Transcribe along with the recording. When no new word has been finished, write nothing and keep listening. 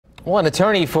One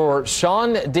attorney for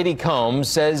Sean Diddy Combs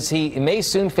says he may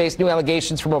soon face new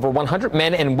allegations from over 100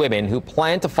 men and women who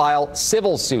plan to file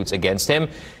civil suits against him.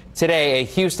 Today, a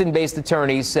Houston-based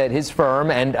attorney said his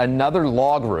firm and another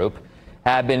law group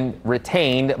have been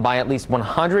retained by at least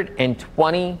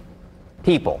 120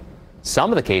 people.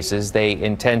 Some of the cases they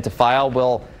intend to file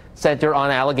will center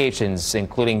on allegations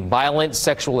including violent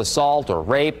sexual assault or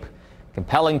rape,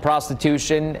 compelling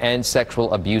prostitution, and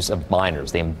sexual abuse of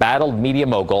minors. The embattled media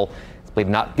mogul is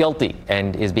pleaded not guilty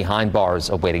and is behind bars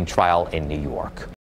awaiting trial in New York.